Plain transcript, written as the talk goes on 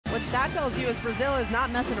what that tells you is Brazil is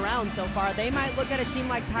not messing around so far. They might look at a team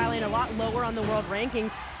like Thailand a lot lower on the world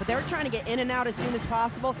rankings, but they're trying to get in and out as soon as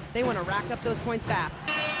possible. They want to rack up those points fast.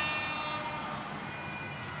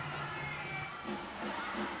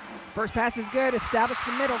 First pass is good, establish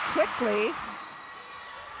the middle quickly.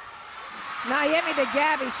 Naomi to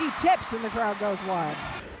Gabi, she tips and the crowd goes wild.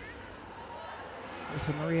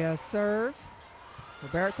 Rosa Maria serve.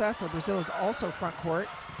 Roberta for Brazil is also front court.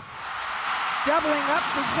 Doubling up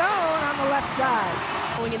the zone on the left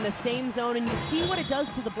side. Going in the same zone, and you see what it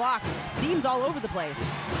does to the block. Seams all over the place.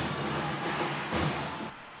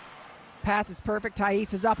 Pass is perfect,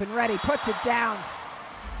 Thais is up and ready, puts it down.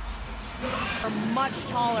 Are much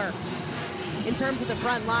taller in terms of the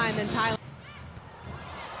front line than Thailand.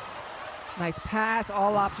 Nice pass,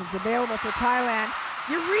 all options available for Thailand.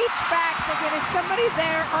 You reach back thinking, is somebody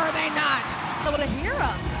there or are they not? Able to hear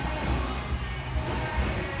him.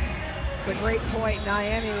 It's a great point,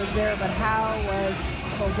 Naomi was there, but how was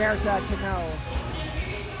Roberta to know?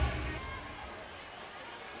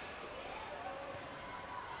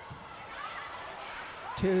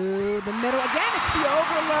 To the middle, again, it's the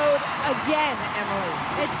overload again, Emily.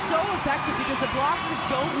 It's so effective because the blockers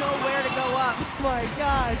don't know where to go up. Oh my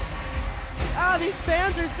gosh. Oh, these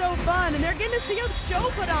fans are so fun, and they're getting to see a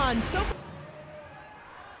show put on. So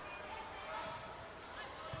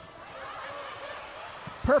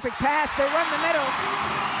perfect pass, they run the middle.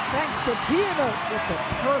 Thanks to Pino with the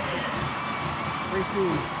perfect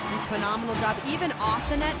receive. Phenomenal job, even off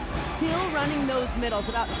the net, still running those middles.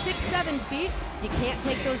 About 6-7 feet, you can't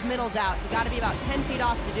take those middles out. You gotta be about 10 feet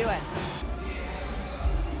off to do it.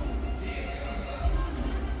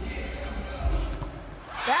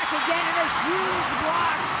 Back again in a huge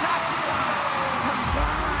block. Chatchu-On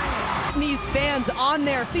combines. These fans on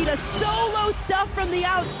their feet, a solo stuff from the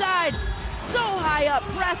outside. So high up,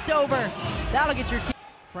 pressed over. That'll get your team.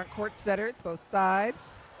 Front court setters, both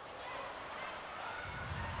sides.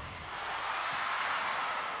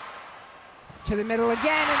 To the middle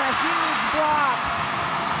again and a huge block.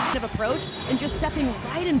 Of approach and just stepping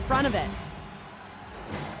right in front of it.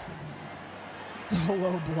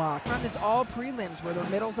 Solo block. Run this all prelims where their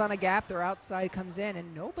middle's on a gap, their outside comes in,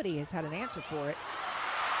 and nobody has had an answer for it.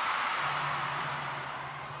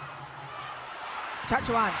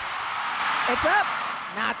 Chatchu-On. It's up.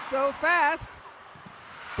 Not so fast.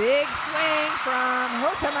 Big swing from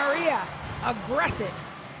Rosa Maria. Aggressive.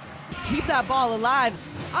 Just keep that ball alive.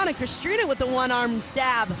 Ana Cristina with the one-arm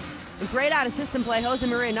stab. And great out-of-system play. Rosa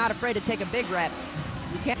Maria not afraid to take a big rep.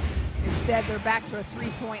 You can't. Instead, they're back to a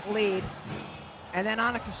 3-point lead. And then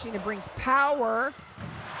Ana Cristina brings power.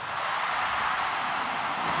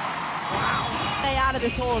 Wow. Stay out of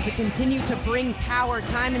this hole as it continue to bring power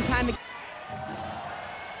time and time again.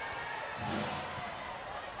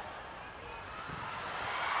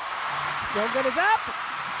 Still good as up.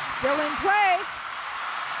 Still in play.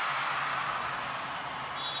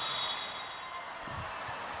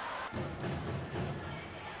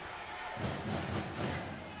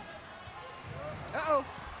 Uh-oh.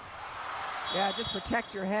 Yeah, just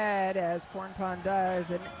protect your head as Pornpon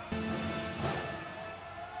does. And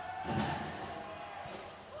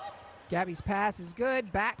Gabi's pass is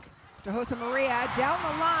good. Back to Rosa Maria. Down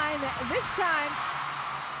the line. This time,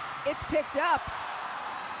 it's picked up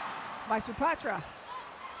by Supatra.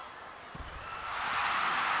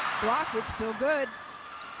 Blocked it, still good.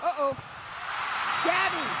 Uh-oh.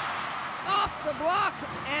 Gabi off the block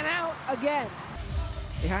and out again.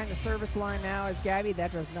 Behind the service line now is Gabi.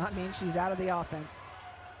 That does not mean she's out of the offense.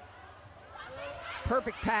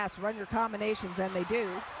 Perfect pass, run your combinations, and they do.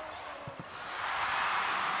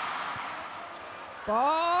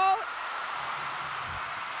 Ball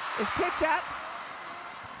is picked up.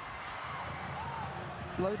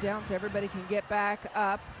 Slow down so everybody can get back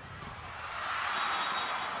up.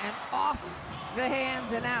 And off the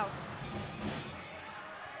hands and out.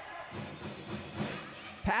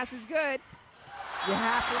 Pass is good. You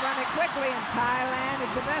have to run it quickly, and Thailand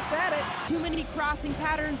is the best at it. Too many crossing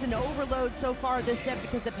patterns and overload so far this set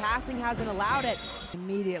because the passing hasn't allowed it.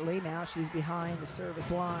 Immediately, now she's behind the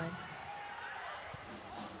service line.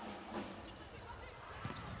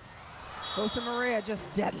 Rosa Maria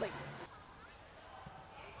just deadly.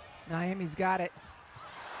 Naomi's got it.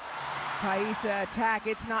 Kaisa attack,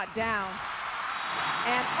 it's not down.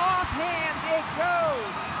 And off hands it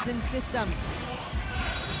goes. In system.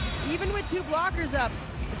 Even with two blockers up,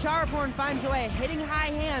 Chatchu-On finds a way, hitting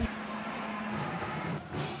high hand.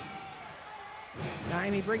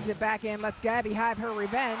 Naomi brings it back in, lets Gabi have her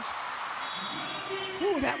revenge.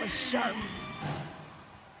 Ooh, that was sharp.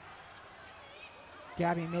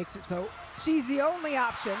 Gabi makes it so she's the only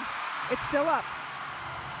option. It's still up.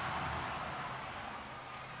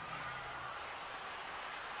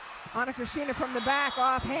 Cristina from the back,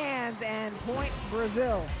 off hands, and point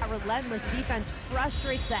Brazil. That relentless defense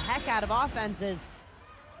frustrates the heck out of offenses.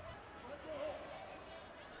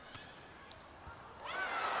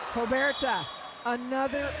 Roberta,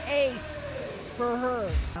 another ace for her.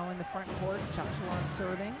 Now in the front court, Chatchu-On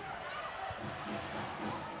serving.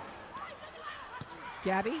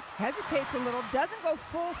 Gabi hesitates a little, doesn't go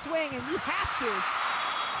full swing, and you have to.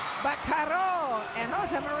 But Caro and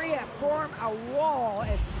Jose Maria form a wall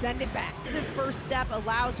and send it back. The first step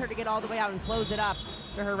allows her to get all the way out and close it up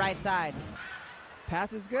to her right side.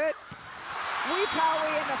 Pass is good.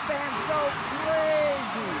 Weepowie and the fans go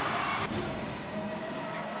crazy.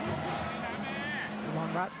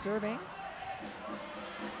 Monrot serving.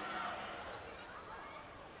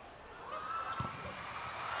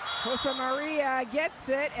 Jose Maria gets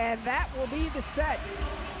it, and that will be the set.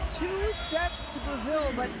 2 sets to Brazil,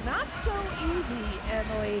 but not so easy,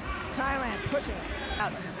 Emily. Thailand pushing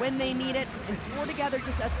out when they need it and score together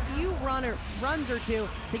just a few runs or two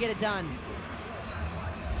to get it done.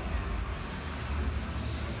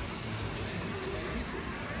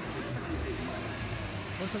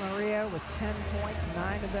 Jose Maria with 10 points,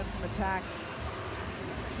 9 of them from attacks.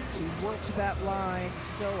 He works that line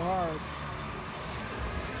so hard.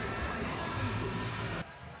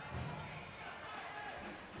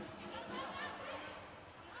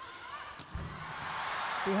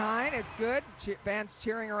 Behind, it's good. Fans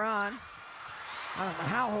cheering her on. I don't know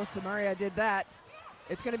how Jose Maria did that.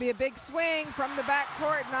 It's going to be a big swing from the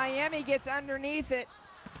backcourt. Naomi gets underneath it.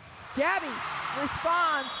 Gabi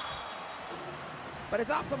responds, but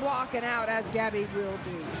it's off the block and out, as Gabi will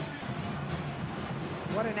do.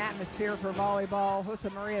 What an atmosphere for volleyball. Jose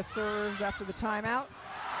Maria serves after the timeout.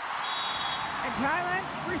 And Thailand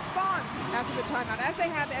responds after the timeout, as they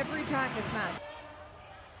have every time this match.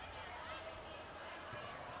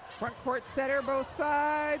 Front court setter, both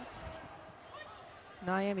sides.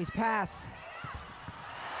 Naomi's pass.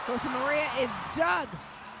 Jose Maria is dug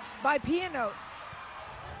by Pianote.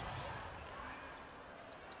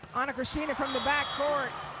 Cristina from the back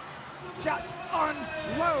court just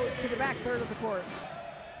unloads to the back third of the court.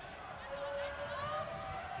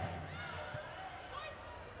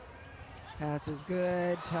 Pass is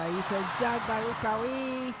good. Thaisa's dug by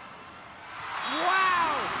Weepowie.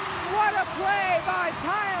 Wow! What a play by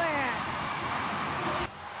Thailand!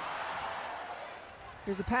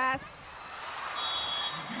 Here's a pass.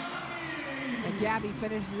 And Gabi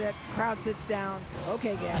finishes it. Crowd sits down.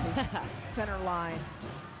 Okay, Gabi. Center line.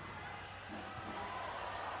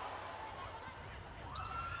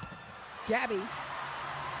 Gabi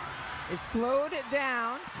is slowed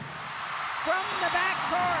down from the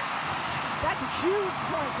backcourt. That's a huge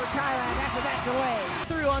point for Thailand after that delay.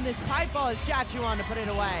 Through on this pipe ball is Chatchu-On to put it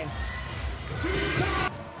away.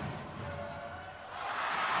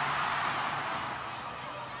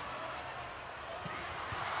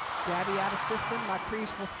 Gabi out of system.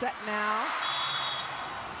 Moksri will set now.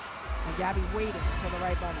 And Gabi waiting for the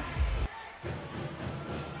right moment.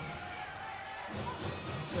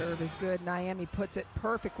 Serve is good. Naomi puts it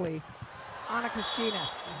perfectly. Cristina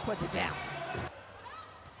puts it down.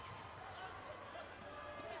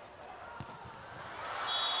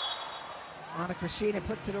 Cristina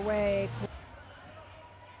puts it away.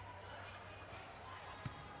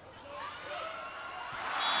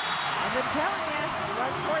 I've been telling you,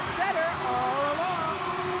 front court setter all along.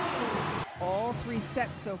 All 3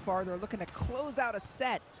 sets so far. They're looking to close out a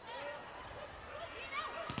set.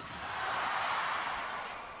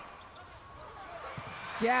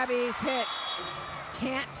 Gabi's hit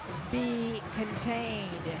can't be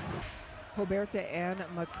contained. Roberta and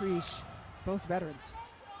Moksri, both veterans.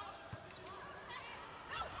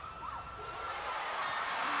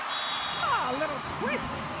 A little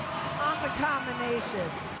twist on the combination.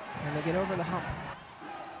 And they get over the hump.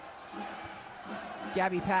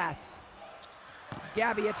 Gabi pass.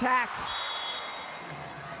 Gabi attack.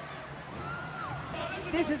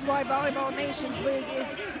 This is why Volleyball Nations League is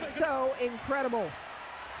so incredible.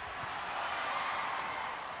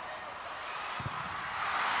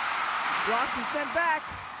 Blocked and sent back.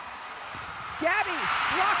 Gabi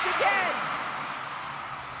blocked again.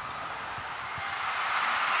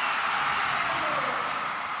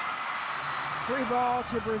 Free ball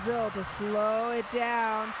to Brazil to slow it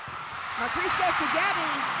down. Moksri goes to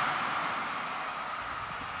Gabi.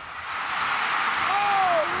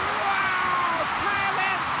 Oh, wow!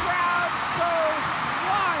 Thailand's crowd goes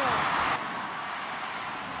wild.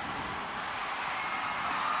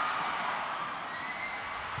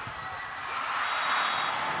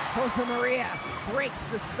 Jose Maria breaks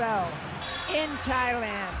the spell. In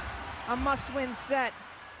Thailand, a must-win set.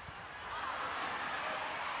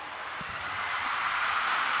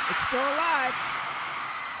 It's still alive.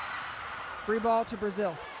 Free ball to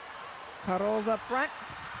Brazil. Carol's up front.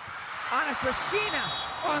 Cristina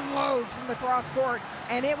unloads from the cross court,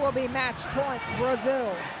 and it will be match point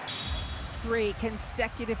Brazil. 3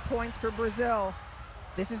 consecutive points for Brazil.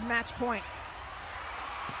 This is match point.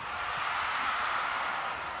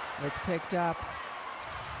 It's picked up.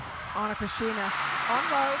 Cristina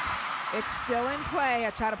unloads. It's still in play.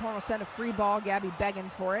 Chatchu-On will send a free ball. Gabi begging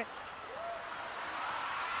for it.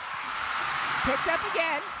 Picked up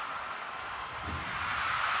again.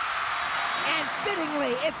 And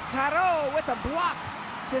fittingly, it's Caro with a block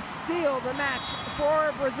to seal the match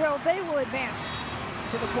for Brazil. They will advance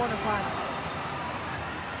to the quarterfinals.